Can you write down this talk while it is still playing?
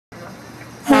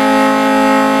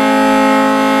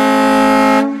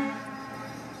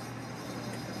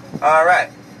All right.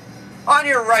 On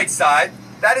your right side,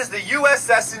 that is the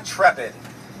USS Intrepid,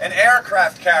 an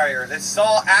aircraft carrier that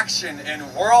saw action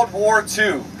in World War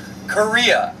II,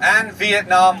 Korea, and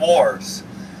Vietnam Wars.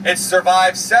 It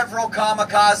survived several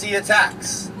kamikaze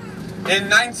attacks. In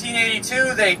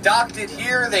 1982, they docked it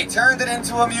here. They turned it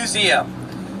into a museum.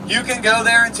 You can go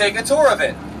there and take a tour of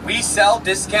it. We sell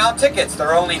discount tickets.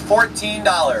 They're only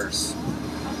 $14.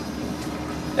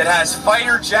 It has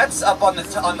fighter jets up on the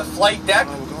flight deck.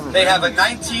 They have a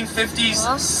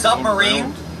 1950s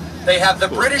submarine. They have the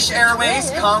British Airways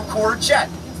Concorde jet.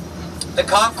 The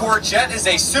Concorde jet is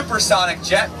a supersonic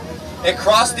jet. It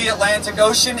crossed the Atlantic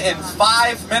Ocean in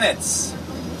 5 minutes.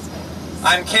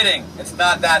 I'm kidding, it's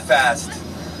not that fast.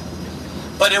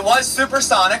 But it was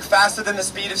supersonic, faster than the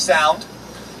speed of sound.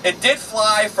 It did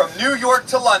fly from New York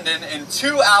to London in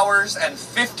 2 hours and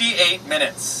 58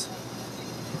 minutes.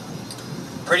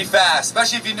 Pretty fast,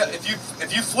 especially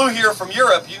if you flew here from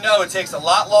Europe, you know it takes a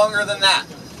lot longer than that.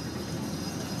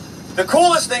 The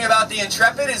coolest thing about the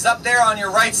Intrepid is up there on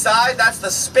your right side. That's the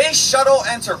Space Shuttle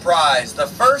Enterprise, the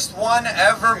first one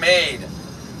ever made.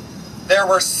 There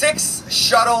were 6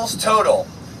 shuttles total: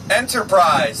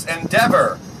 Enterprise,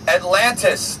 Endeavour,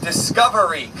 Atlantis,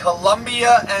 Discovery,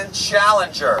 Columbia, and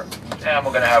Challenger. And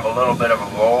we're going to have a little bit of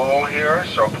a roll here,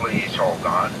 so please hold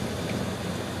on.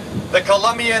 The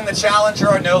Columbia and the Challenger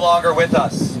are no longer with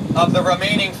us. Of the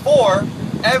remaining 4,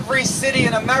 every city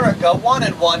in America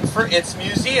wanted one for its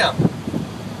museum.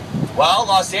 Well,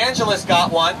 Los Angeles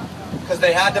got one because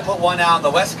they had to put one out on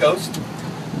the West Coast.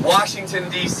 Washington,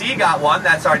 D.C. got one.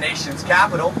 That's our nation's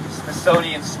capital.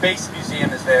 Smithsonian Space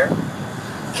Museum is there.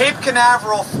 Cape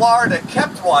Canaveral, Florida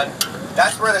kept one.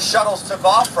 That's where the shuttles took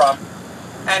off from.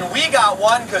 And we got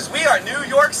one because we are New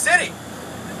York City.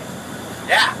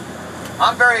 Yeah.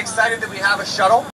 I'm very excited that we have a shuttle.